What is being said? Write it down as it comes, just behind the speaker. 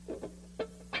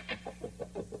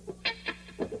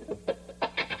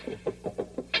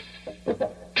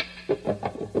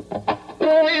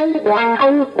Hi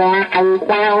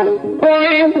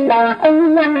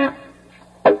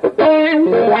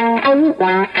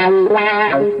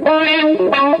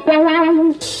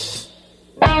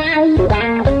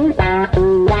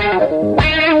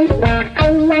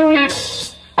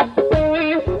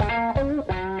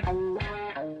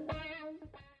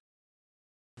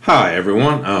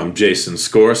everyone, I'm Jason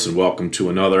Scorse and welcome to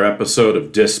another episode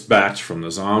of Dispatch from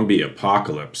the Zombie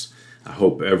Apocalypse. I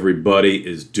hope everybody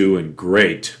is doing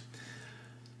great.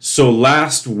 So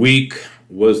last week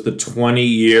was the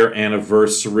 20-year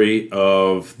anniversary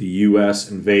of the U.S.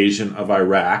 invasion of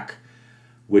Iraq,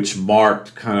 which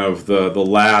marked kind of the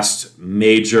last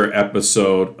major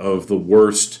episode of the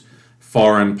worst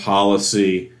foreign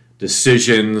policy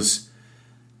decisions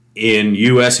in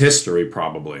U.S. history,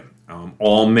 probably.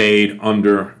 All made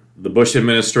under the Bush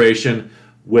administration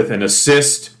with an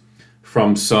assist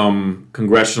from some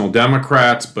congressional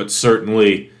Democrats, but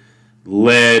certainly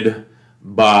led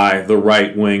by the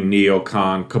right-wing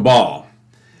neocon cabal.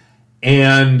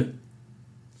 And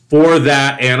for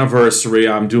that anniversary,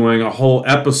 I'm doing a whole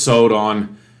episode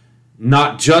on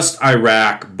not just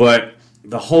Iraq, but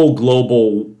the whole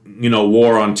global,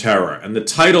 war on terror. And the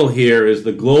title here is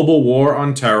The Global War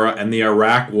on Terror and the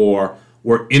Iraq War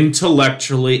Were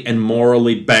Intellectually and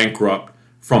Morally Bankrupt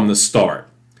from the Start.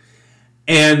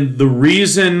 And the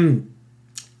reason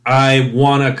I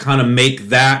want to kind of make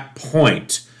that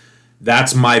point,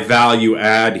 that's my value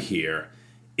add here,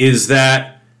 is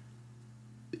that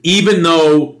even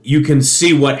though you can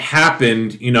see what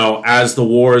happened, as the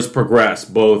wars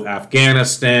progressed, both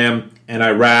Afghanistan and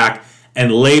Iraq,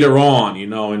 and later on,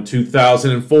 in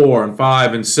 2004 and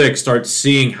 5 and 6, start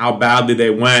seeing how badly they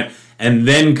went, and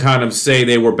then kind of say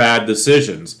they were bad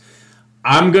decisions.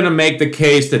 I'm going to make the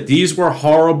case that these were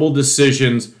horrible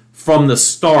decisions from the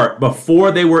start,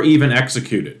 before they were even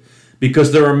executed.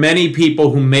 Because there are many people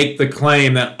who make the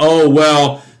claim that,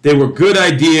 they were good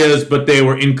ideas, but they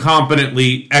were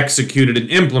incompetently executed and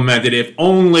implemented. If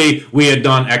only we had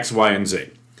done X, Y, and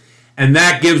Z. And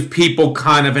that gives people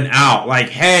kind of an out. Like,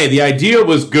 hey, the idea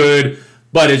was good,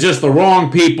 but it's just the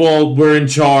wrong people were in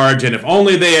charge, and if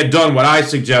only they had done what I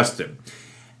suggested.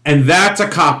 And that's a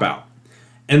cop-out.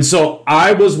 And so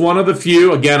I was one of the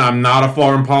few. Again, I'm not a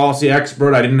foreign policy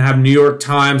expert. I didn't have New York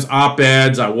Times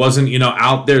op-eds. I wasn't,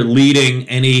 out there leading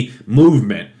any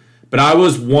movement. But I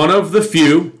was one of the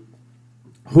few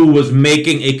who was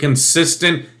making a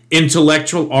consistent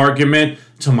intellectual argument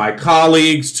to my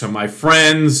colleagues, to my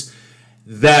friends,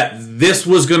 that this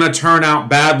was going to turn out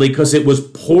badly because it was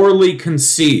poorly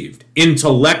conceived,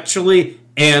 intellectually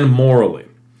and morally,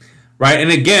 right?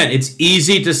 And again, it's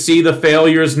easy to see the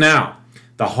failures now,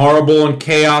 the horrible and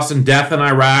chaos and death in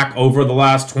Iraq over the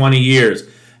last 20 years,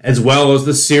 as well as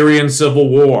the Syrian civil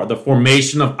war, the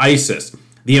formation of ISIS,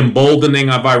 the emboldening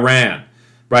of Iran,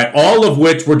 right? All of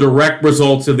which were direct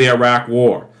results of the Iraq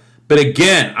war. But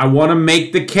again, I want to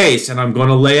make the case, and I'm going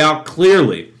to lay out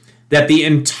clearly, that the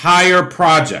entire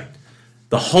project,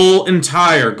 the whole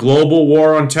entire global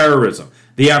war on terrorism,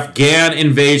 the Afghan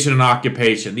invasion and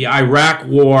occupation, the Iraq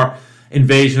war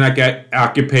invasion and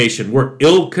occupation were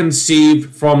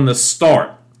ill-conceived from the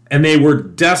start, and they were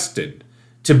destined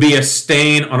to be a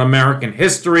stain on American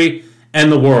history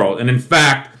and the world. And in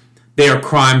fact, they are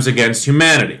crimes against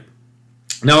humanity.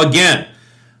 Now again,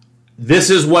 this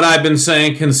is what I've been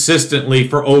saying consistently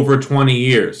for over 20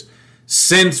 years.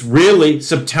 Since really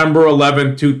September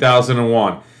 11,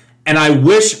 2001. And I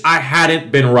wish I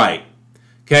hadn't been right.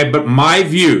 Okay, but my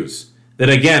views that,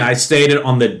 again, I stated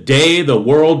on the day the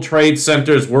World Trade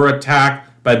Centers were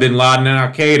attacked by bin Laden and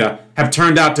Al-Qaeda have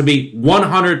turned out to be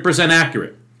 100%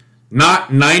 accurate. Not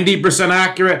 90%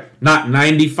 accurate, not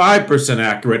 95%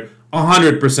 accurate,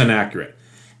 100% accurate.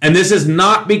 And this is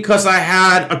not because I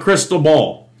had a crystal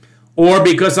ball or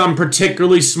because I'm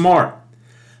particularly smart,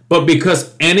 but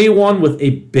because anyone with a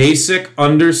basic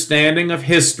understanding of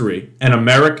history and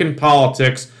American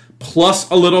politics, plus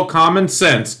a little common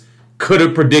sense, could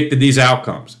have predicted these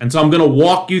outcomes. And so I'm going to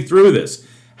walk you through this,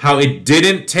 how it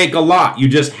didn't take a lot. You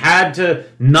just had to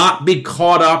not be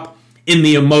caught up in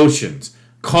the emotions,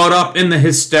 caught up in the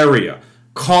hysteria,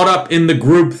 caught up in the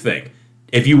groupthink.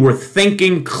 If you were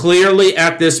thinking clearly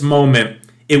at this moment,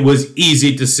 it was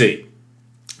easy to see,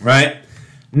 right?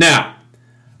 Now,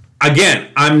 again,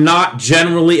 I'm not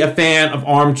generally a fan of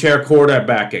armchair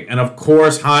quarterbacking, and of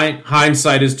course,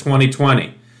 hindsight is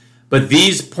 20/20. But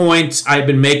these points I've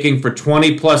been making for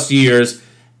 20 plus years,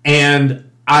 and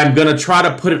I'm going to try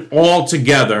to put it all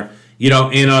together,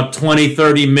 in a 20,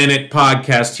 30-minute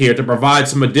podcast here to provide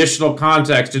some additional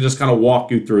context to just kind of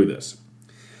walk you through this.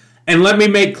 And let me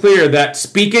make clear that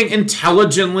speaking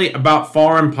intelligently about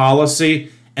foreign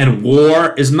policy And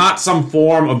war is not some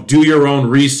form of do your own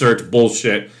research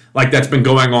bullshit like that's been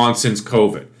going on since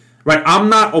COVID. Right? I'm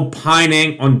not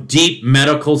opining on deep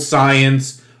medical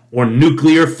science or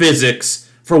nuclear physics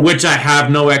for which I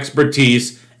have no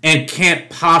expertise and can't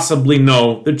possibly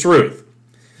know the truth.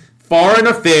 Foreign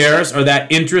affairs are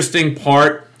that interesting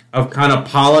part of kind of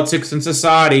politics and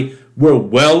society where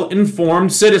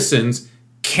well-informed citizens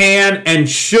can and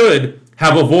should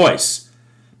have a voice.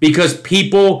 Because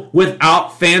people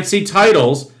without fancy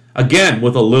titles, again,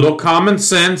 with a little common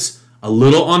sense, a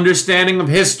little understanding of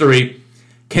history,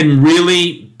 can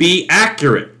really be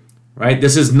accurate, right?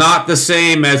 This is not the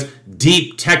same as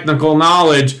deep technical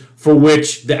knowledge for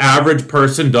which the average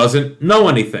person doesn't know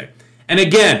anything. And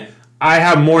again, I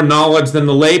have more knowledge than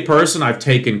the layperson. I've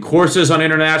taken courses on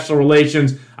international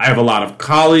relations. I have a lot of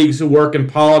colleagues who work in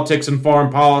politics and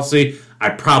foreign policy. I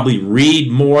probably read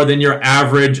more than your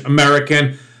average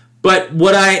American. But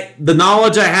the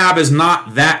knowledge I have is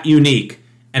not that unique.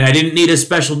 And I didn't need a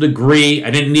special degree.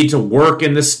 I didn't need to work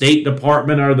in the State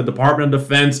Department or the Department of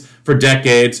Defense for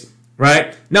decades,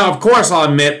 right? Now, of course, I'll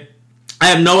admit I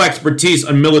have no expertise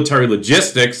on military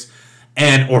logistics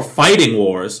or fighting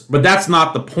wars, but that's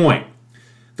not the point.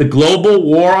 The global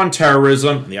war on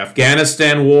terrorism, the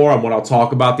Afghanistan war, and what I'll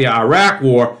talk about the Iraq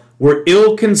war, were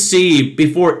ill-conceived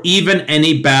before even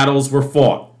any battles were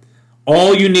fought.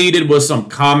 All you needed was some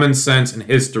common sense and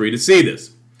history to see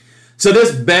this. So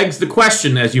this begs the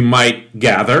question, as you might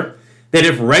gather, that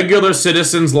if regular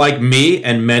citizens like me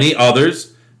and many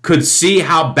others could see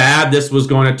how bad this was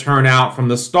going to turn out from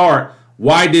the start,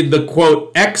 why did the,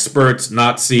 quote, experts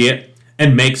not see it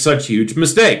and make such huge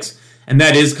mistakes? And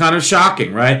that is kind of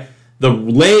shocking, right? The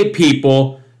lay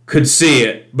people could see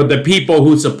it, but the people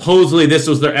who supposedly this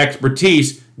was their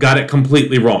expertise got it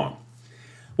completely wrong.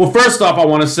 Well, first off, I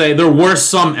want to say there were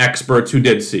some experts who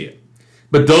did see it,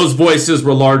 but those voices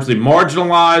were largely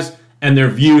marginalized and their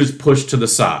views pushed to the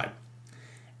side.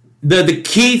 The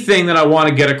key thing that I want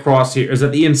to get across here is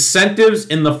that the incentives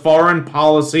in the foreign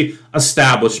policy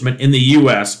establishment in the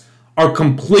U.S. are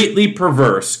completely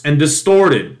perverse and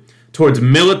distorted towards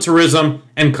militarism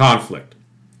and conflict.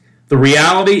 The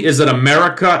reality is that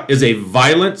America is a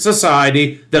violent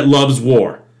society that loves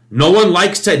war. No one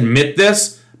likes to admit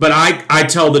this, but I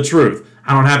tell the truth.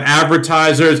 I don't have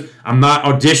advertisers. I'm not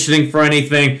auditioning for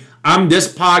anything.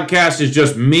 This podcast is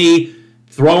just me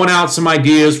throwing out some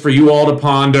ideas for you all to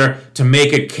ponder to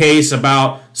make a case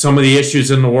about some of the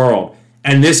issues in the world.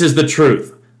 And this is the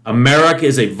truth. America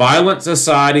is a violent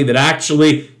society that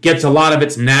actually gets a lot of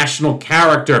its national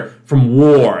character from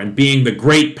war and being the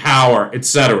great power,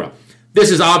 etc.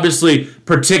 This is obviously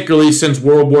particularly since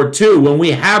World War II, when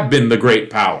we have been the great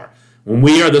power, when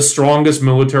we are the strongest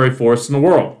military force in the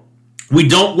world. We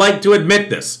don't like to admit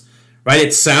this, right?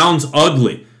 It sounds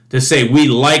ugly to say we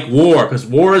like war because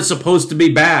war is supposed to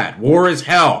be bad. War is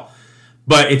hell.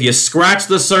 But if you scratch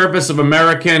the surface of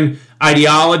American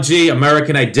ideology,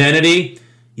 American identity,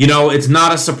 it's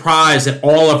not a surprise that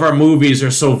all of our movies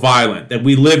are so violent, that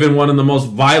we live in one of the most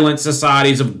violent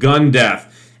societies of gun death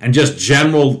and just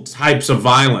general types of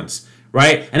violence,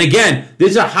 right? And again,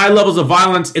 these are high levels of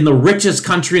violence in the richest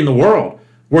country in the world.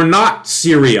 We're not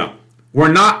Syria.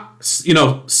 We're not,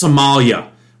 Somalia.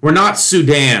 We're not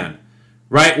Sudan,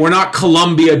 right? We're not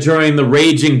Colombia during the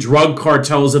raging drug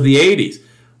cartels of the 80s.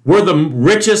 We're the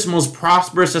richest, most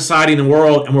prosperous society in the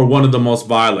world, and we're one of the most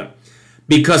violent.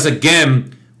 Because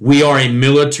again, we are a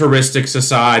militaristic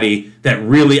society that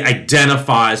really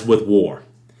identifies with war.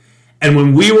 And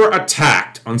when we were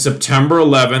attacked on September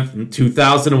 11th in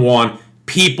 2001,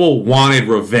 people wanted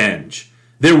revenge.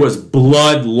 There was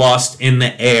bloodlust in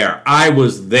the air. I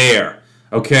was there,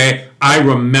 okay? I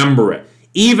remember it.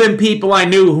 Even people I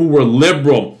knew who were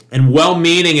liberal and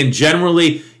well-meaning and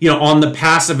generally, on the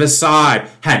pacifist side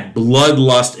had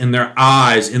bloodlust in their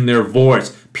eyes, in their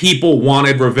voice. People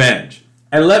wanted revenge.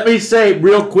 And let me say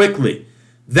real quickly,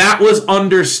 that was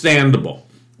understandable.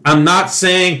 I'm not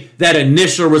saying that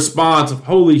initial response of,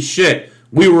 holy shit,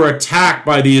 we were attacked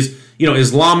by these,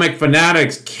 Islamic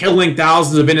fanatics killing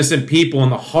thousands of innocent people in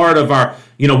the heart of our,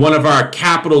 one of our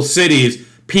capital cities.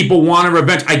 People wanted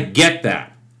revenge. I get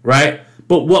that, right?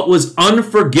 But what was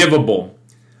unforgivable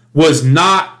was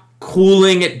not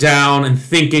cooling it down and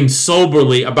thinking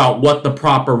soberly about what the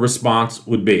proper response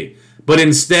would be, but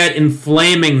instead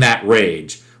inflaming that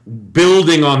rage,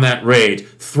 building on that rage,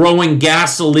 throwing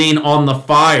gasoline on the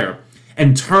fire,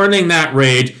 and turning that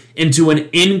rage into an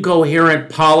incoherent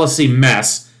policy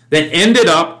mess that ended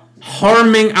up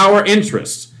harming our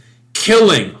interests,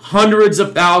 killing hundreds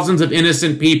of thousands of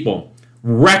innocent people,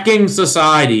 wrecking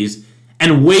societies,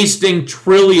 and wasting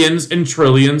trillions and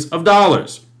trillions of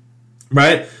dollars.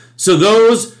 right? So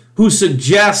those who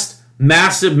suggest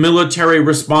massive military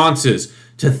responses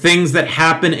to things that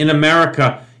happen in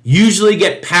America usually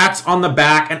get pats on the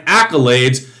back and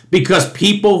accolades because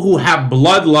people who have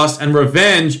bloodlust and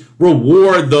revenge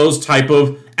reward those type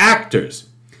of actors.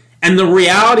 And the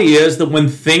reality is that when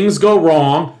things go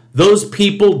wrong, those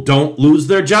people don't lose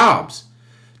their jobs.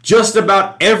 Just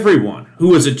about everyone who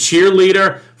was a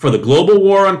cheerleader for the global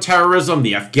war on terrorism,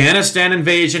 the Afghanistan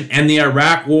invasion, and the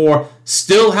Iraq war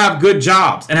still have good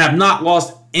jobs and have not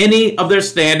lost any of their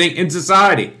standing in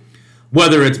society.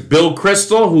 Whether it's Bill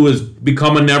Kristol, who has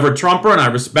become a never-Trumper, and I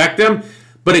respect him,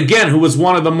 but again, who was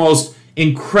one of the most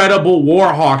incredible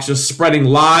war hawks just spreading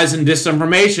lies and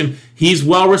disinformation, he's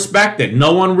well respected.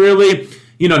 No one really,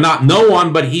 not no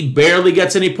one, but he barely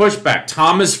gets any pushback.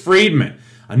 Thomas Friedman,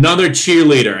 another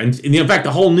cheerleader, and in fact,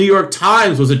 the whole New York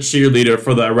Times was a cheerleader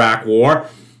for the Iraq war.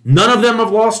 None of them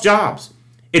have lost jobs.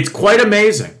 It's quite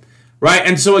amazing, right?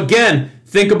 And so again,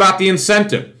 think about the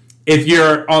incentive. If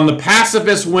you're on the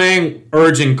pacifist wing,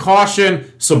 urging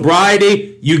caution,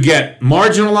 sobriety, you get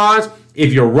marginalized.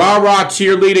 If you're rah-rah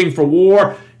cheerleading for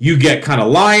war, you get kind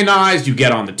of lionized, you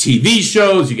get on the TV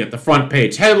shows, you get the front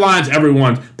page headlines,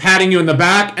 everyone's patting you in the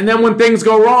back, and then when things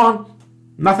go wrong,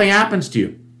 nothing happens to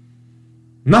you.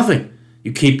 Nothing.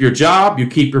 You keep your job, you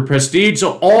keep your prestige,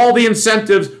 so all the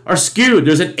incentives are skewed.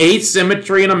 There's an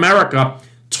asymmetry in America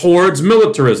towards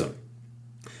militarism.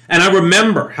 And I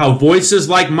remember how voices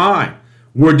like mine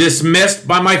were dismissed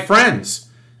by my friends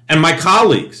and my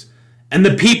colleagues. And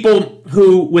the people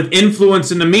who, with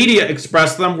influence in the media,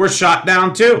 expressed them were shot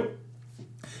down too.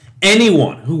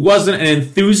 Anyone who wasn't an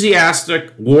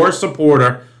enthusiastic war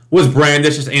supporter was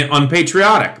brandished as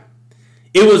unpatriotic.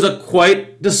 It was a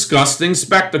quite disgusting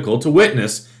spectacle to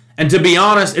witness, and to be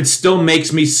honest, it still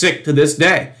makes me sick to this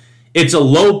day. It's a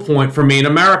low point for me in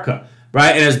America,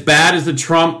 right? And as bad as the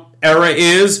Trump era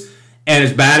is, and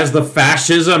as bad as the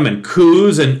fascism and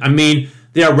coups, and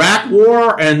the Iraq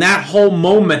War and that whole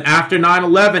moment after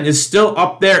 9/11 is still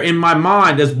up there in my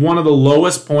mind as one of the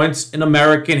lowest points in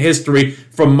American history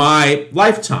from my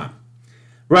lifetime,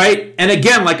 right? And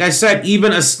again, like I said,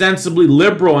 even ostensibly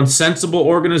liberal and sensible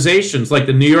organizations like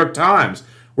the New York Times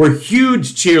were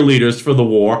huge cheerleaders for the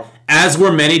war, as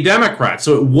were many Democrats.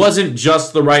 So it wasn't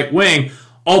just the right wing.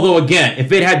 Although, again,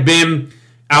 if it had been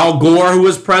Al Gore, who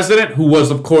was president, who was,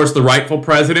 of course, the rightful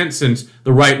president since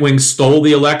the right wing stole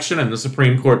the election and the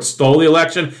Supreme Court stole the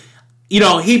election,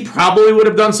 he probably would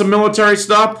have done some military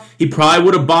stuff. He probably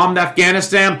would have bombed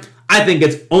Afghanistan. I think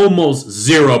it's almost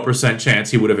 0%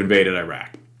 chance he would have invaded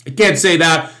Iraq. I can't say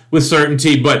that with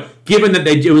certainty, but given that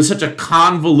it was such a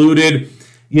convoluted,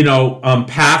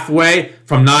 pathway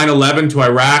from 9/11 to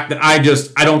Iraq, that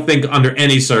I don't think under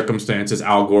any circumstances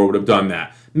Al Gore would have done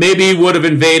that. Maybe he would have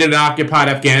invaded and occupied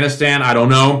Afghanistan. I don't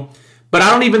know. But I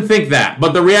don't even think that.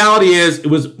 But the reality is it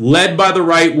was led by the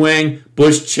right wing,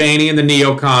 Bush, Cheney, and the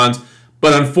neocons.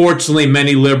 But unfortunately,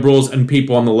 many liberals and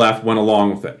people on the left went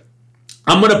along with it.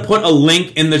 I'm going to put a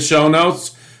link in the show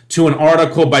notes to an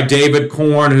article by David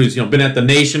Korn, who's been at The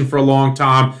Nation for a long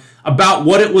time, about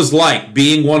what it was like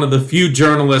being one of the few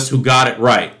journalists who got it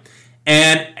right.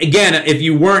 And again, if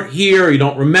you weren't here, or you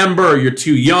don't remember, or you're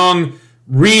too young,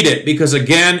 read it, because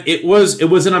again, it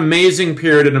was an amazing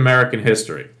period in American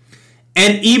history.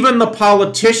 And even the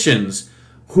politicians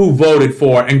who voted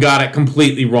for it and got it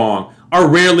completely wrong are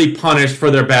rarely punished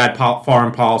for their bad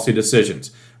foreign policy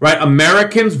decisions, right?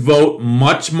 Americans vote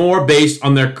much more based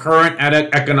on their current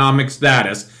economic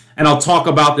status, and I'll talk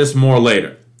about this more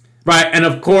later, right? And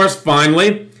of course,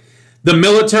 finally, the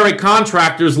military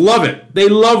contractors love it. They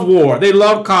love war. They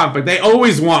love conflict. They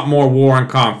always want more war and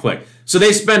conflict. So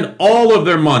they spend all of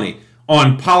their money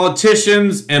on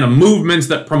politicians and movements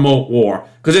that promote war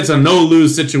because it's a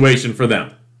no-lose situation for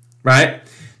them, right?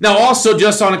 Now, also,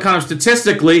 just on a kind of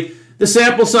statistically, the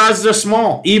sample sizes are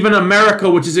small. Even America,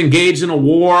 which is engaged in a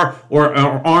war or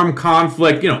armed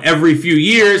conflict, every few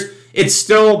years, it's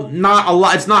still not a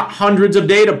lot. It's not hundreds of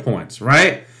data points,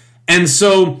 right? And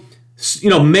so,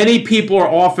 many people are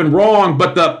often wrong,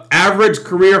 but the average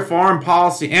career foreign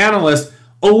policy analyst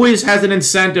always has an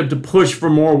incentive to push for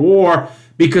more war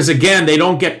because, again, they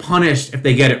don't get punished if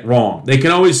they get it wrong. They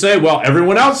can always say, well,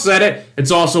 everyone else said it.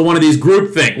 It's also one of these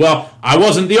group things. Well, I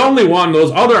wasn't the only one.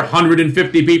 Those other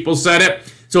 150 people said it.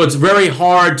 So it's very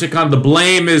hard to the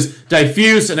blame is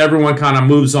diffuse and everyone kind of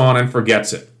moves on and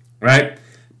forgets it, right?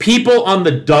 People on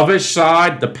the dovish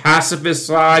side, the pacifist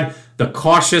side, the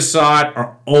cautious side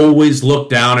are always looked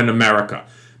down in America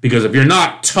because if you're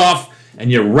not tough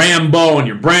and you're Rambo and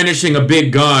you're brandishing a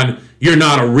big gun, you're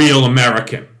not a real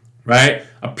American, right?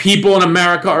 People in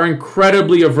America are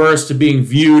incredibly averse to being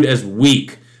viewed as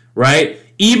weak, right?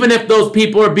 Even if those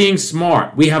people are being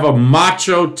smart, we have a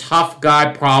macho, tough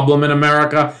guy problem in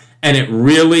America, and it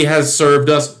really has served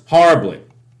us horribly,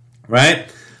 right?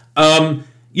 The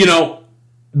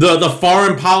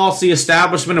foreign policy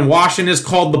establishment in Washington is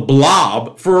called the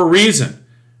blob for a reason,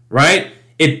 right?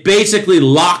 It basically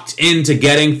locked into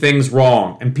getting things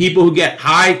wrong. And people who get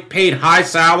paid high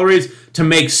salaries to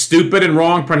make stupid and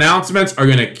wrong pronouncements are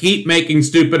going to keep making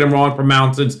stupid and wrong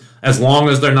pronouncements as long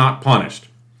as they're not punished.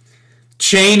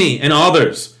 Cheney and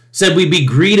others said we'd be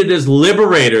greeted as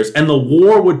liberators and the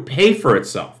war would pay for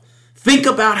itself. Think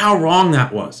about how wrong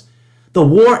that was. The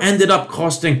war ended up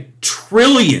costing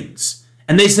trillions,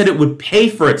 and they said it would pay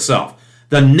for itself.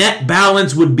 The net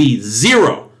balance would be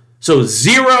zero. So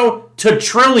 0 to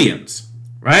trillions,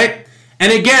 right?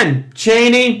 And again,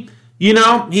 Cheney,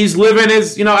 he's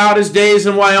living out his days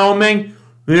in Wyoming,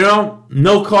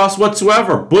 no cost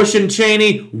whatsoever. Bush and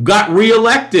Cheney got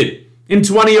reelected in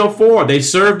 2004. They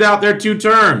served out their 2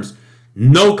 terms.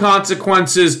 No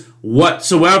consequences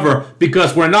whatsoever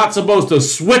because we're not supposed to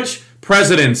switch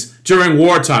presidents during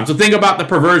wartime. So think about the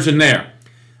perversion there.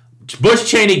 Bush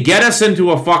Cheney get us into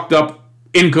a fucked up,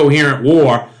 incoherent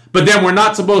war, but then we're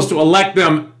not supposed to elect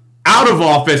them out of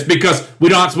office because we're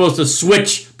not supposed to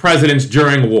switch presidents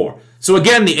during war. So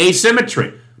again, the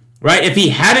asymmetry, right? If he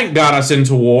hadn't got us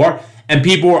into war and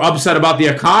people were upset about the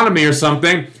economy or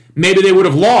something, maybe they would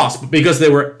have lost. But because they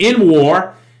were in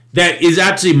war, that is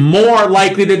actually more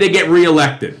likely that they get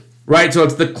reelected, right? So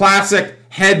it's the classic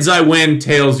heads I win,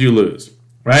 tails you lose,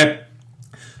 right?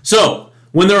 So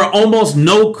when there are almost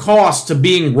no costs to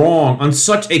being wrong on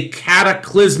such a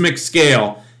cataclysmic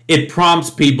scale, it prompts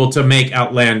people to make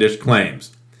outlandish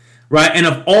claims, right? And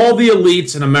of all the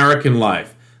elites in American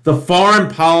life, the foreign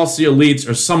policy elites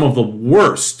are some of the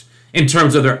worst in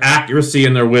terms of their accuracy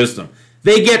and their wisdom.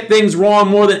 They get things wrong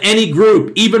more than any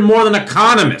group, even more than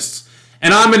economists.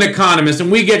 And I'm an economist,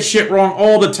 and we get shit wrong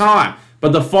all the time.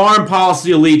 But the foreign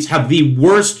policy elites have the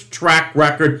worst track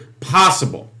record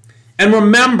possible. And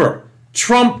remember,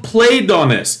 Trump played on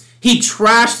this. He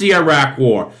trashed the Iraq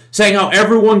War, saying how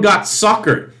everyone got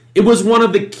suckered. It was one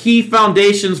of the key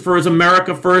foundations for his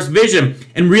America First vision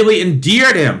and really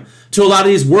endeared him to a lot of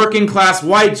these working class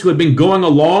whites who had been going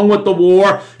along with the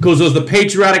war because it was the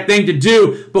patriotic thing to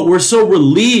do, but were so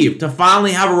relieved to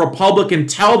finally have a Republican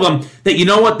tell them that, you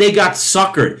know what, they got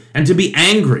suckered and to be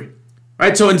angry.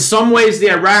 Right? So in some ways,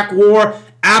 the Iraq War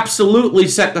absolutely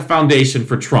set the foundation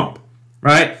for Trump.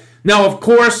 Right? Now, of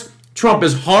course, Trump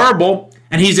is horrible,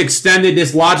 and he's extended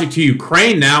this logic to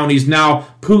Ukraine now, and he's now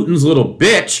Putin's little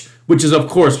bitch, which is, of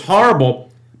course,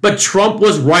 horrible. But Trump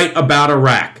was right about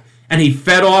Iraq, and he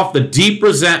fed off the deep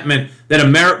resentment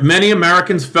that many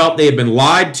Americans felt they had been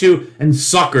lied to and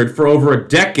suckered for over a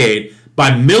decade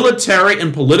by military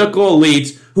and political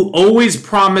elites who always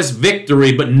promised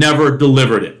victory but never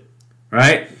delivered it.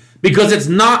 Right? Because it's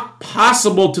not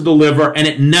possible to deliver, and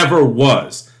it never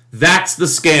was. That's the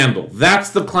scandal. That's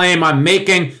the claim I'm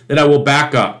making that I will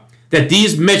back up. That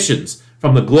these missions,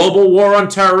 from the global war on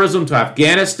terrorism to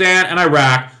Afghanistan and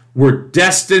Iraq, were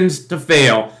destined to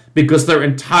fail because their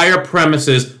entire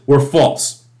premises were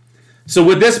false. So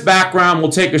with this background,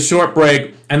 we'll take a short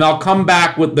break, and I'll come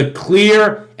back with the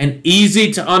clear and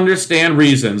easy to understand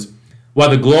reasons why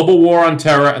the global war on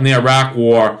terror and the Iraq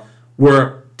war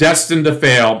were destined to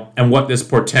fail and what this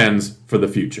portends for the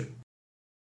future.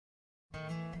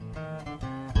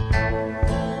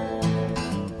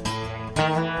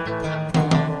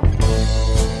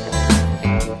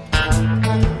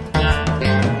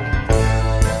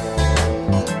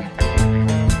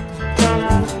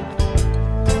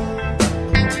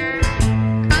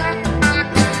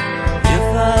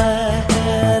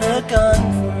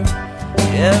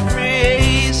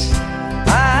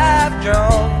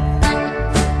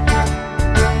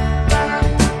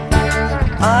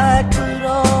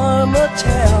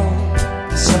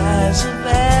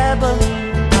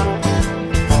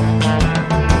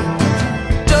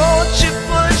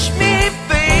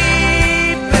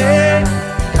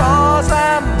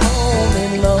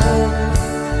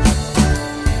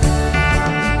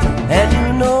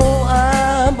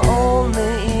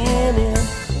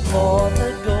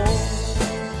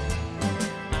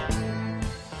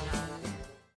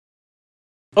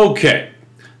 Okay,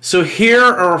 so here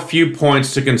are a few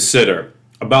points to consider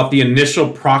about the initial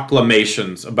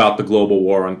proclamations about the global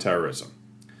war on terrorism.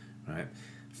 Right.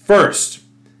 First,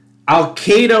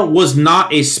 Al-Qaeda was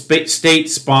not a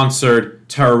state-sponsored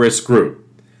terrorist group,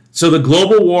 so the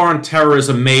global war on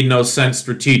terrorism made no sense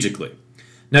strategically.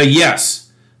 Now,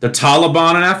 yes, the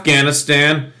Taliban in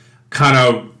Afghanistan kind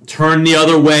of turned the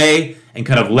other way and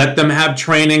kind of let them have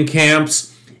training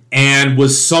camps and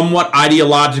was somewhat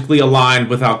ideologically aligned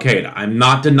with Al-Qaeda. I'm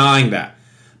not denying that.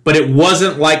 But it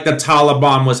wasn't like the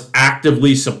Taliban was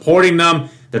actively supporting them.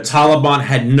 The Taliban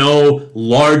had no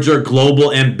larger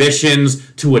global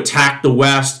ambitions to attack the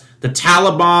West. The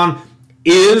Taliban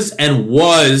is and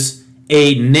was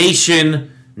a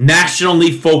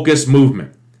nationally focused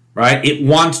movement, right? It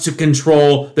wants to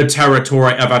control the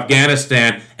territory of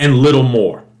Afghanistan and little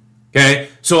more, okay?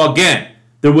 So again,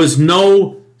 there was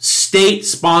no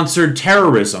state-sponsored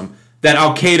terrorism that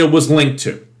Al-Qaeda was linked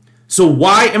to. So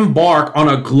why embark on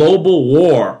a global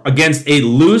war against a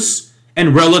loose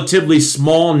and relatively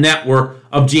small network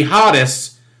of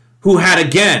jihadists who had,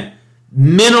 again,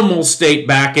 minimal state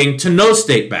backing to no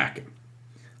state backing,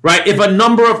 right? If a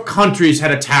number of countries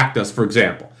had attacked us, for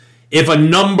example, if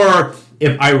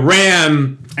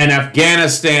Iran and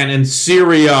Afghanistan and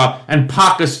Syria and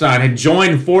Pakistan had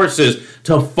joined forces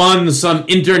to fund some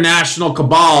international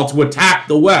cabal to attack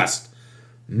the West,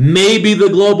 maybe the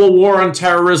global war on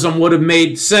terrorism would have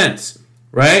made sense,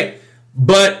 right?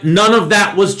 But none of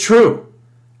that was true.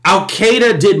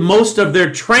 Al-Qaeda did most of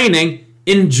their training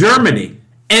in Germany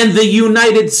and the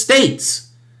United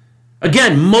States.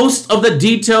 Again, most of the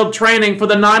detailed training for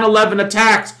the 9/11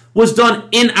 attacks was done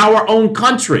in our own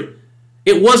country.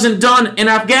 It wasn't done in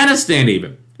Afghanistan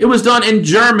even. It was done in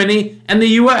Germany and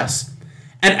the US.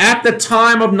 And at the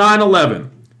time of 9/11,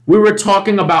 we were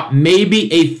talking about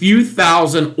maybe a few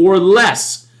thousand or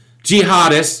less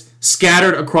jihadists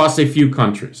scattered across a few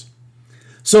countries.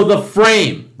 So the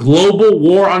frame, global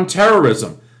war on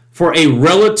terrorism, for a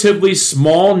relatively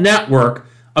small network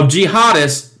of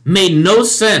jihadists made no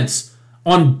sense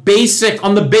on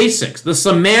the basics. The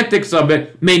semantics of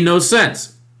it made no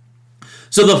sense.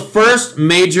 So the first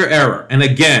major error, and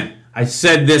again, I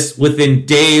said this within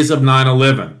days of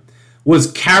 9/11,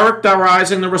 was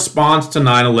characterizing the response to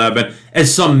 9/11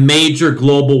 as some major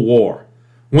global war,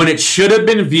 when it should have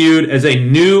been viewed as a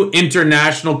new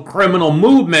international criminal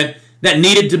movement that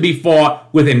needed to be fought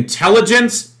with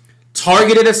intelligence,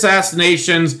 targeted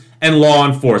assassinations, and law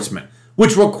enforcement,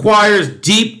 which requires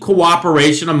deep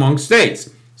cooperation among states.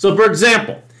 So, for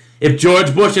example, if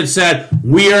George Bush had said,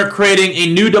 we are creating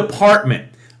a new department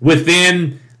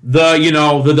within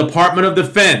the Department of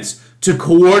Defense to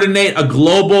coordinate a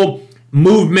global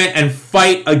movement and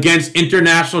fight against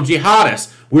international jihadists.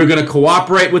 We're going to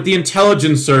cooperate with the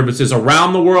intelligence services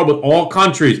around the world, with all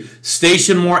countries,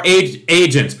 station more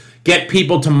agents, get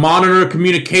people to monitor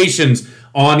communications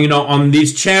on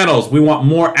these channels. We want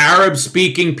more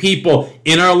Arab-speaking people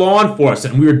in our law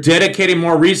enforcement. And we are dedicating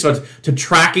more resources to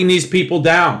tracking these people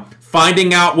down,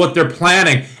 finding out what they're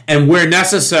planning, and where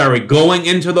necessary, going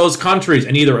into those countries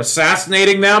and either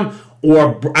assassinating them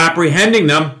or apprehending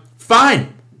them. Fine.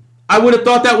 I would have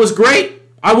thought that was great.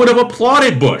 I would have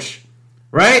applauded Bush,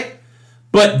 right?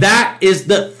 But that is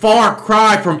the far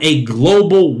cry from a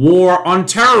global war on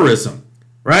terrorism,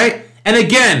 right? And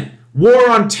again, war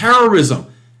on terrorism.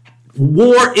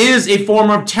 War is a form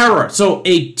of terror. So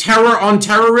a terror on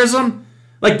terrorism,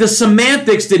 like the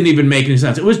semantics didn't even make any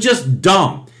sense. It was just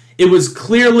dumb. It was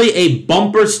clearly a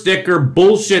bumper sticker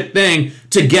bullshit thing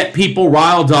to get people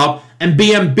riled up and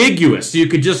be ambiguous. So you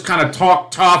could just kind of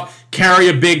talk tough, carry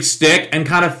a big stick, and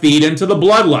kind of feed into the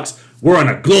bloodlust. We're in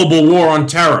a global war on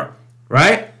terror,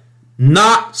 right?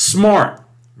 Not smart,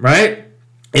 right?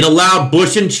 It allowed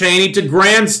Bush and Cheney to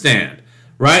grandstand,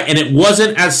 right? And it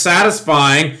wasn't as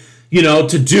satisfying,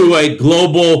 to do a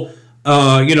global,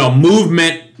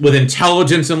 movement with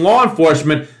intelligence and law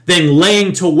enforcement than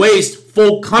laying to waste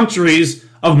full countries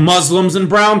of Muslims and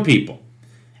brown people.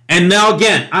 And now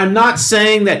again, I'm not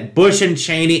saying that Bush and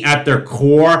Cheney at their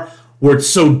core were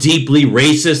so deeply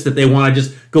racist that they want to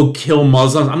just go kill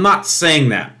Muslims. I'm not saying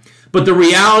that. But the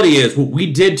reality is what we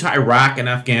did to Iraq and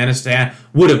Afghanistan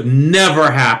would have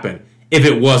never happened if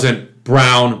it wasn't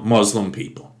brown Muslim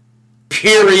people.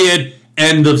 Period.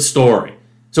 End of story.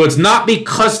 So it's not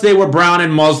because they were brown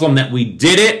and Muslim that we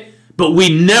did it, but we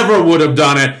never would have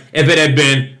done it if it had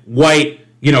been white,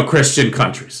 Christian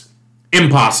countries.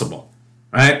 Impossible.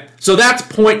 Right? So that's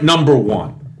point number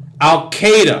one.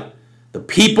 Al-Qaeda, the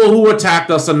people who attacked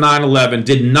us on 9/11,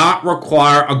 did not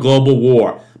require a global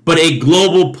war, but a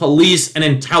global police and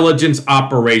intelligence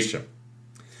operation.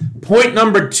 Point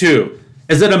number two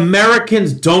is that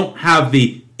Americans don't have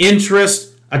the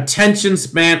interest, attention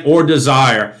span, or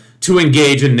desire to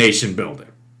engage in nation building.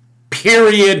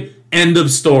 Period. End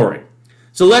of story.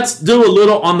 So let's do a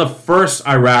little on the first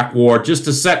Iraq war just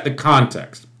to set the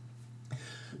context.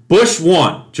 Bush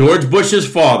 1, George Bush's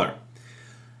father,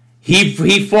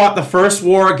 He fought the first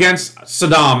war against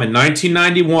Saddam in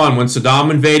 1991 when Saddam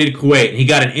invaded Kuwait. He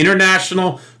got an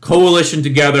international coalition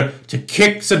together to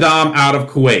kick Saddam out of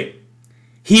Kuwait.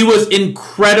 He was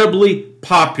incredibly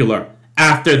popular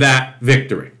after that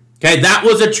victory. Okay, that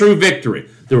was a true victory.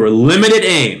 There were limited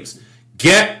aims.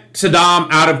 Get Saddam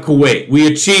out of Kuwait. We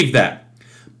achieved that.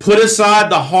 Put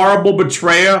aside the horrible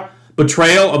betrayal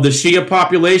of the Shia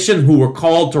population who were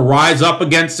called to rise up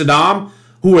against Saddam,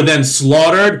 who were then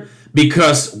slaughtered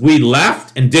because we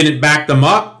left and didn't back them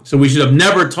up. So we should have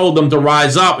never told them to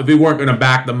rise up if we weren't going to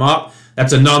back them up.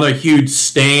 That's another huge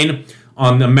stain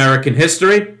on American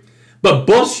history. But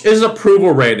Bush's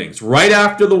approval ratings right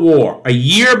after the war, a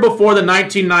year before the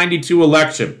 1992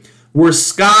 election, were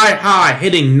sky high,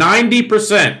 hitting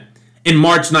 90% in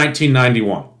March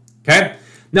 1991. Okay?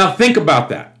 Now think about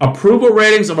that. Approval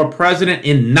ratings of a president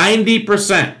in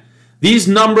 90%. These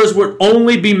numbers would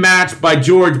only be matched by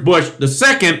George Bush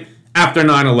II after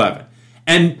 9/11.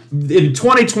 And in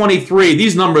 2023,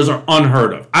 these numbers are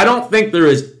unheard of. I don't think there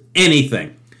is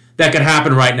anything that could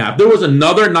happen right now. If there was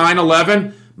another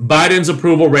 9/11, Biden's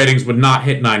approval ratings would not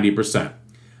hit 90%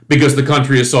 because the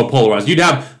country is so polarized. You'd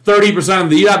have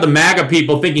 30% you'd have the MAGA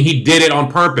people thinking he did it on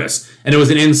purpose and it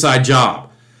was an inside job.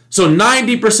 So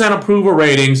 90% approval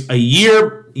ratings a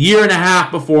year and a half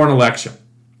before an election.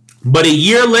 But a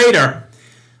year later,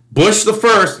 Bush the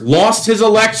first lost his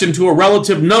election to a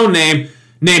relative no-name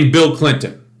named Bill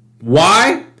Clinton.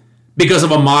 Why? Because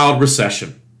of a mild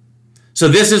recession. So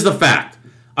this is the fact.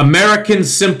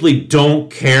 Americans simply don't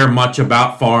care much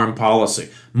about foreign policy.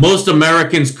 Most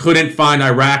Americans couldn't find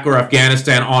Iraq or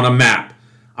Afghanistan on a map.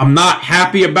 I'm not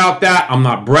happy about that. I'm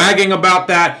not bragging about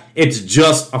that. It's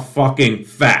just a fucking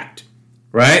fact,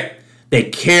 right? They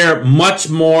care much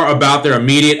more about their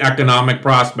immediate economic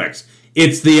prospects.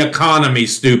 It's the economy,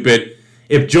 stupid.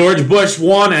 If George Bush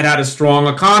won and had a strong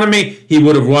economy, he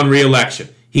would have won re-election.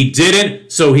 He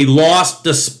didn't, so he lost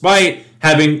despite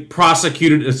having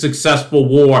prosecuted a successful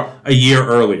war a year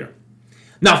earlier.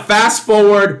 Now, fast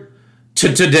forward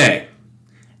to today.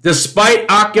 Despite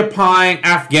occupying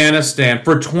Afghanistan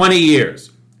for 20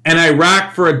 years and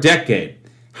Iraq for a decade,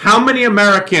 how many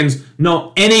Americans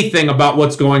know anything about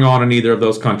what's going on in either of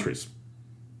those countries?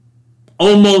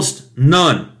 Almost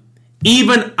none.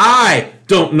 Even I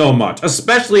don't know much,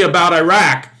 especially about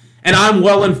Iraq, and I'm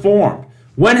well informed.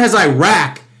 When has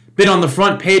Iraq been on the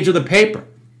front page of the paper?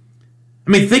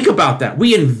 I mean, think about that.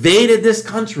 We invaded this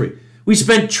country. We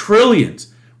spent trillions.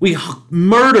 We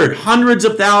murdered hundreds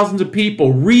of thousands of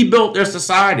people, rebuilt their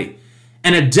society.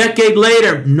 And a decade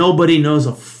later, nobody knows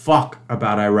a fuck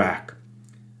about Iraq,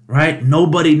 right?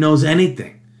 Nobody knows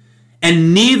anything.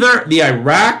 And neither the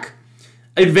Iraq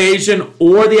invasion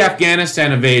or the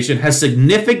Afghanistan invasion has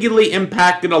significantly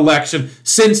impacted election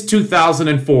since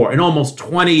 2004, in almost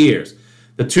 20 years.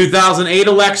 The 2008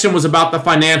 election was about the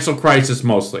financial crisis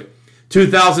mostly.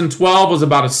 2012 was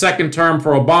about a second term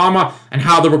for Obama and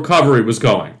how the recovery was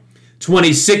going.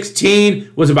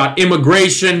 2016 was about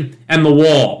immigration and the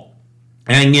wall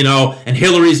and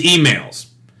Hillary's emails.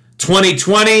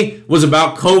 2020 was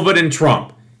about COVID and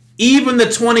Trump. Even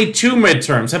the 22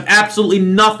 midterms have absolutely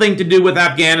nothing to do with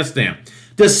Afghanistan,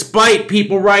 despite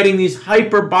people writing these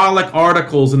hyperbolic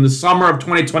articles in the summer of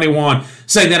 2021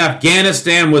 saying that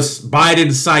Afghanistan was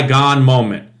Biden's Saigon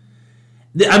moment.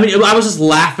 I mean, I was just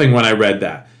laughing when I read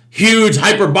that. Huge,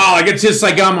 hyperbolic, it's his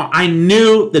Saigon moment. I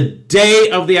knew the day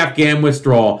of the Afghan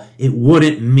withdrawal, it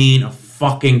wouldn't mean a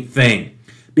fucking thing.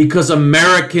 Because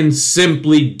Americans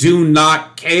simply do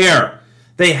not care.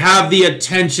 They have the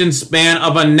attention span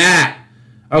of a gnat.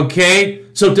 Okay?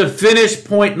 So to finish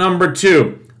point number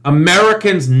 2,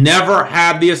 Americans never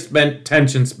had the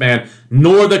attention span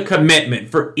nor the commitment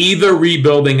for either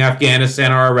rebuilding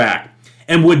Afghanistan or Iraq,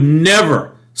 and would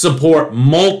never support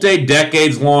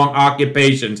multi-decades-long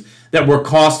occupations that were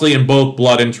costly in both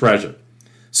blood and treasure.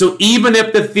 So even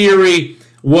if the theory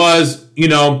was,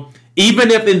 even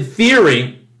if in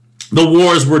theory the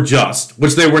wars were just,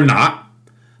 which they were not,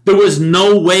 there was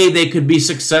no way they could be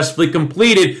successfully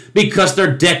completed because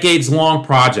they're decades-long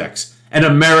projects, and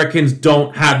Americans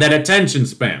don't have that attention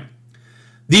span.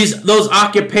 Those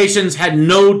occupations had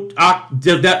no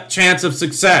chance of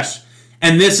success.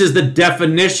 And this is the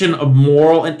definition of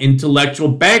moral and intellectual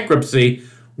bankruptcy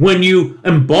when you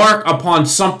embark upon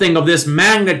something of this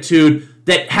magnitude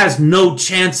that has no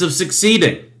chance of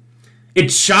succeeding.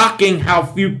 It's shocking how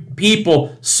few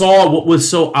people saw what was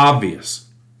so obvious.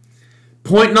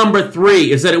 Point number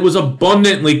 3 is that it was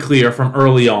abundantly clear from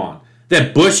early on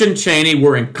that Bush and Cheney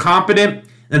were incompetent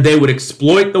and they would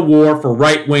exploit the war for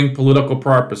right-wing political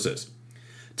purposes.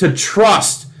 To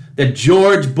trust that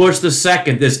George Bush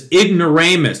II, this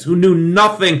ignoramus who knew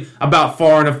nothing about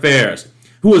foreign affairs,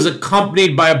 who was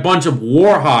accompanied by a bunch of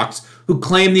war hawks who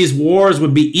claimed these wars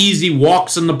would be easy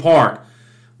walks in the park,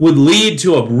 would lead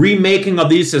to a remaking of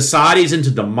these societies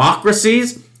into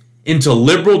democracies, into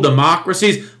liberal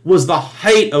democracies, was the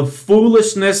height of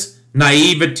foolishness,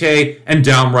 naivete, and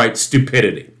downright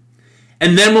stupidity.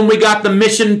 And then when we got the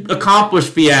mission accomplished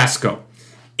fiasco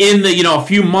in the, a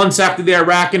few months after the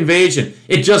Iraq invasion,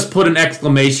 it just put an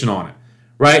exclamation on it,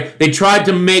 right? They tried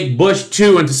to make Bush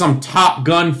 2 into some Top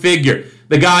Gun figure.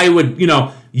 The guy who would,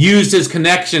 use his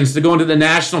connections to go into the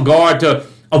National Guard to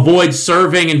avoid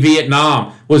serving in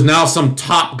Vietnam was now some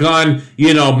Top Gun,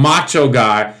 macho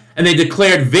guy. And they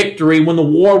declared victory when the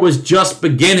war was just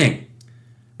beginning,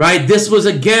 right? This was,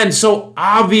 again, so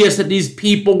obvious that these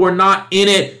people were not in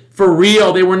it for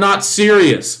real. They were not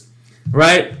serious,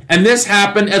 right? And this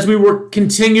happened as we were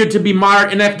continued to be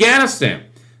mired in Afghanistan.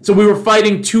 So we were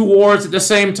fighting two wars at the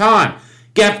same time.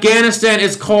 Afghanistan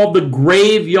is called the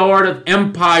graveyard of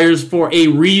empires for a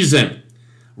reason.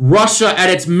 Russia at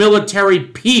its military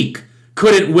peak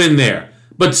couldn't win there.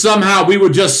 But somehow we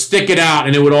would just stick it out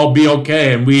and it would all be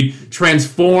okay. And we'd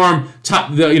transform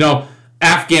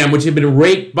Afghan, which had been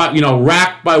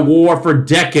racked by war for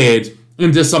decades,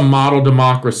 into some model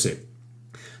democracy.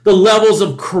 The levels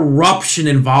of corruption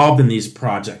involved in these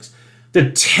projects, the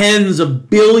tens of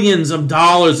billions of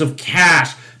dollars of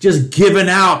cash just given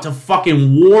out to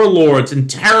fucking warlords and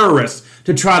terrorists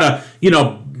to try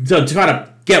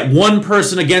to get one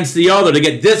person against the other, to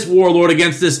get this warlord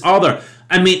against this other.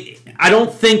 I mean, I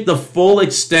don't think the full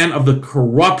extent of the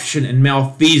corruption and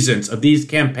malfeasance of these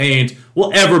campaigns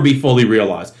will ever be fully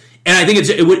realized. And I think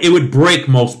it would break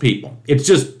most people. It's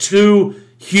just too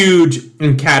huge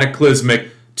and cataclysmic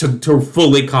to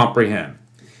fully comprehend.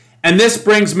 And this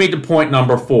brings me to point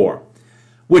number 4,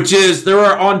 which is there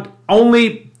are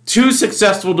only 2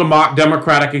 successful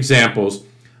democratic examples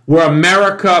where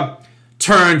America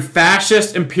turned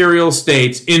fascist imperial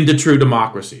states into true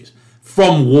democracies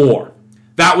from war.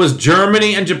 That was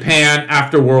Germany and Japan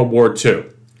after World War II.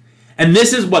 And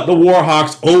this is what the war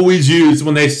hawks always use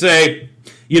when they say,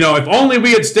 if only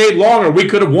we had stayed longer, we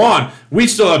could have won. We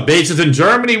still have bases in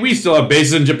Germany. We still have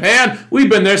bases in Japan. We've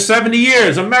been there 70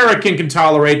 years. American can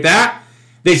tolerate that.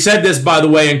 They said this, by the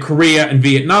way, in Korea and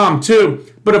Vietnam, too.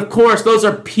 But, of course, those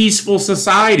are peaceful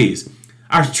societies.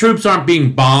 Our troops aren't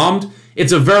being bombed.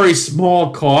 It's a very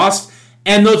small cost.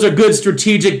 And those are good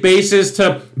strategic bases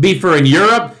to be for in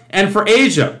Europe and for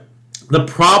Asia. The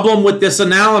problem with this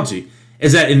analogy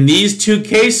is that in these 2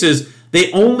 cases,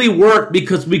 they only work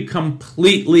because we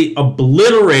completely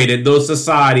obliterated those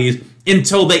societies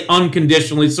until they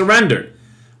unconditionally surrendered.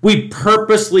 We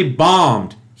purposely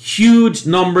bombed huge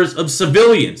numbers of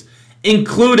civilians,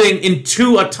 including in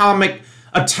 2 atomic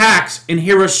attacks in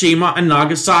Hiroshima and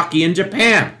Nagasaki in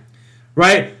Japan,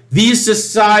 right? These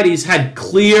societies had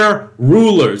clear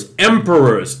rulers,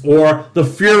 emperors, or the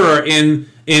Führer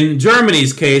in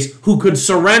Germany's case, who could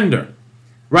surrender,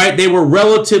 right? They were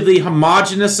relatively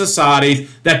homogenous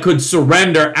societies that could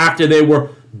surrender after they were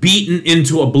beaten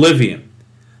into oblivion.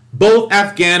 Both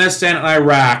Afghanistan and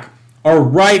Iraq are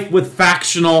rife with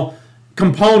factional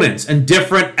components and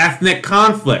different ethnic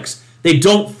conflicts. They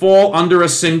don't fall under a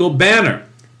single banner.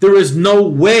 There is no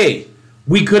way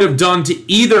we could have done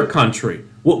to either country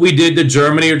what we did to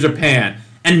Germany or Japan,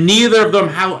 and neither of them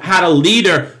had a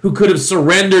leader who could have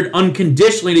surrendered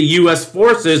unconditionally to U.S.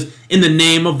 forces in the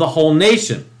name of the whole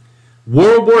nation.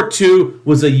 World War II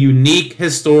was a unique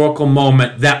historical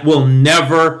moment that will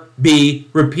never be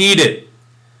repeated.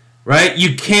 Right?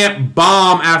 You can't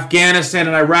bomb Afghanistan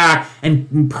and Iraq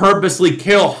and purposely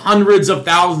kill hundreds of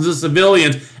thousands of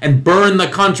civilians and burn the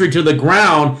country to the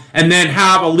ground and then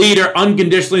have a leader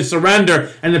unconditionally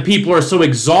surrender and the people are so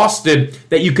exhausted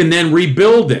that you can then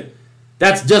rebuild it.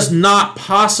 That's just not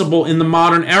possible in the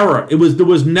modern era. There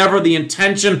was never the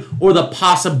intention or the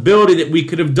possibility that we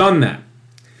could have done that.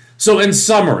 So in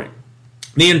summary,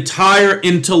 the entire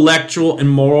intellectual and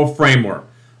moral framework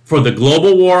for the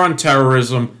global war on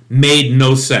terrorism made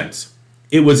no sense.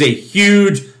 It was a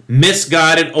huge,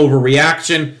 misguided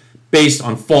overreaction based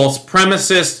on false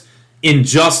premises,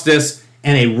 injustice,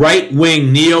 and a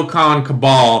right-wing neocon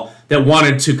cabal that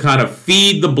wanted to kind of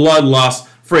feed the bloodlust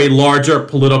for a larger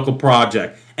political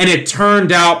project. And it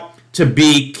turned out to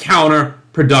be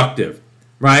counterproductive,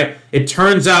 right? It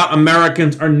turns out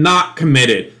Americans are not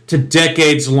committed to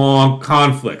decades-long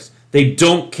conflicts. They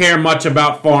don't care much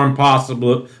about foreign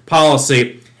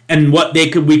policy and what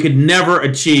we could never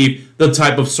achieve the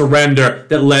type of surrender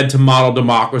that led to model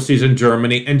democracies in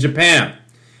Germany and Japan.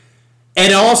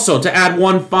 And also, to add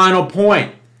one final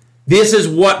point, This is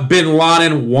what bin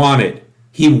Laden wanted.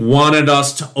 He wanted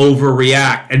us to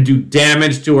overreact and do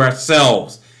damage to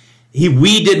ourselves.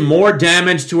 We did more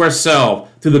damage to ourselves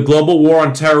through the global war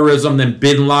on terrorism than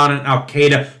bin Laden and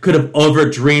Al-Qaeda could have ever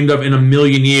dreamed of in a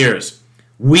million years.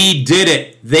 We did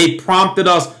it. They prompted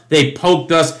us, they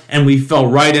poked us, and we fell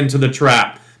right into the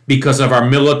trap because of our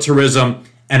militarism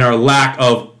and our lack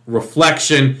of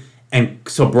reflection and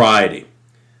sobriety.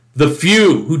 The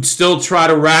few who still try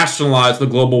to rationalize the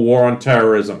global war on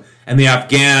terrorism and the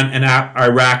Afghan and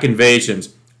Iraq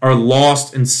invasions are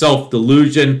lost in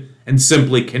self-delusion and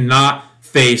simply cannot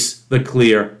face the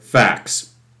clear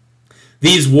facts.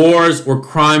 These wars were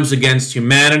crimes against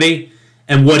humanity,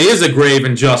 and what is a grave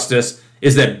injustice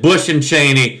is that Bush and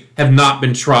Cheney have not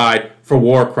been tried for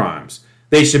war crimes.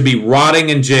 They should be rotting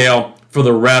in jail for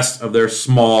the rest of their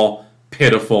small,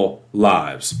 pitiful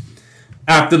lives.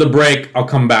 After the break, I'll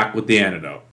come back with the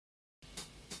antidote.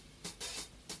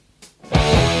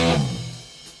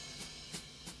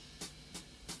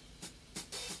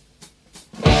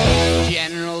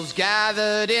 Generals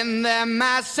gathered in their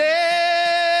masses,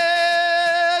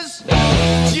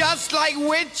 just like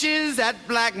witches at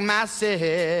black masses.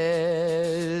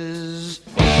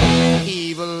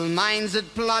 Evil minds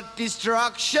that plot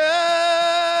destruction,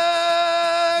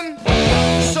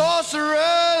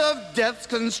 sorcerer of death's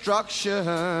construction.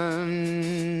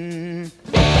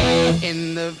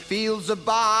 In the fields of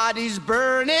bodies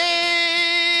burning,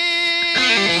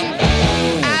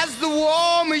 as the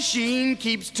war machine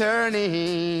keeps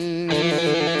turning.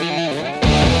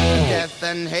 Death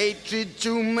and hatred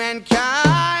to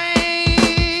mankind,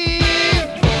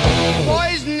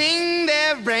 poisoning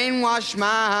their brainwashed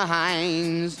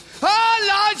minds.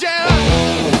 Oh Lord,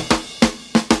 yeah.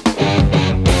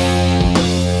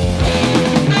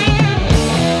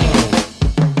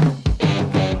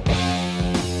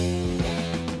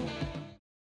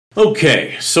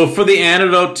 Okay, so for the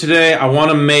antidote today, I want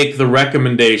to make the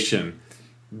recommendation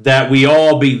that we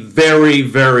all be very,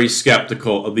 very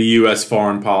skeptical of the U.S.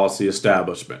 foreign policy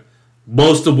establishment.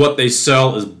 Most of what they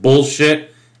sell is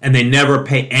bullshit, and they never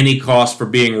pay any cost for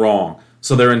being wrong.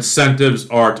 So their incentives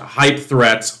are to hype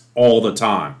threats all the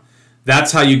time.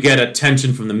 That's how you get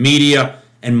attention from the media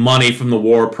and money from the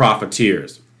war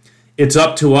profiteers. It's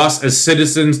up to us as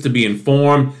citizens to be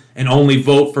informed and only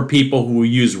vote for people who will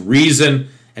use reason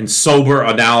and sober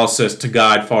analysis to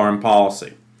guide foreign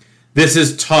policy. This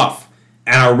is tough,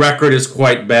 and our record is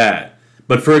quite bad.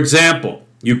 But for example,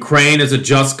 Ukraine is a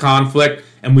just conflict,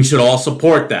 and we should all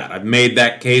support that. I've made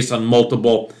that case on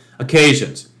multiple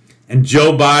occasions. And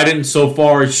Joe Biden so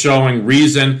far is showing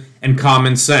reason and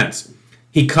common sense.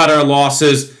 He cut our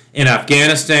losses in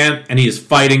Afghanistan, and he is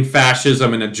fighting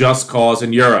fascism in a just cause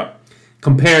in Europe.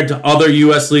 Compared to other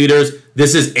U.S. leaders,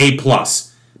 this is A+.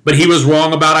 But he was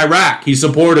wrong about Iraq. He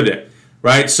supported it,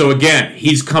 right? So again,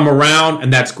 he's come around,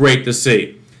 and that's great to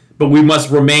see. But we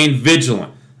must remain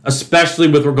vigilant, especially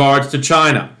with regards to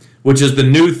China, which is the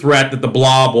new threat that the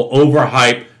blob will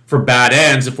overhype for bad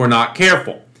ends if we're not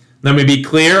careful. Let me be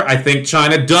clear, I think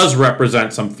China does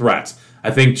represent some threats.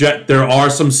 I think there are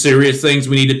some serious things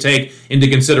we need to take into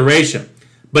consideration.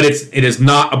 But it is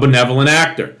not a benevolent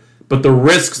actor. But the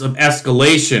risks of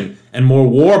escalation and more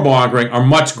warmongering are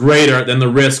much greater than the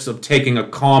risks of taking a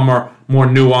calmer, more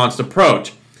nuanced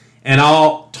approach. And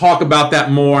I'll talk about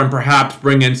that more and perhaps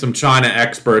bring in some China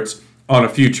experts on a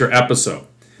future episode.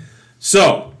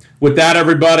 So, with that,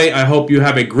 everybody, I hope you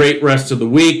have a great rest of the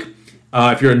week.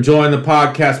 If you're enjoying the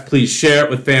podcast, please share it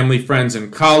with family, friends,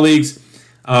 and colleagues.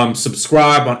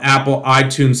 Subscribe on Apple,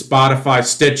 iTunes, Spotify,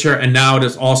 Stitcher, and now it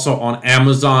is also on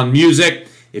Amazon Music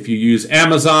if you use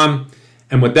Amazon.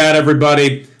 And with that,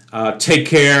 everybody, take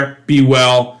care, be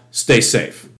well, stay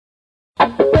safe.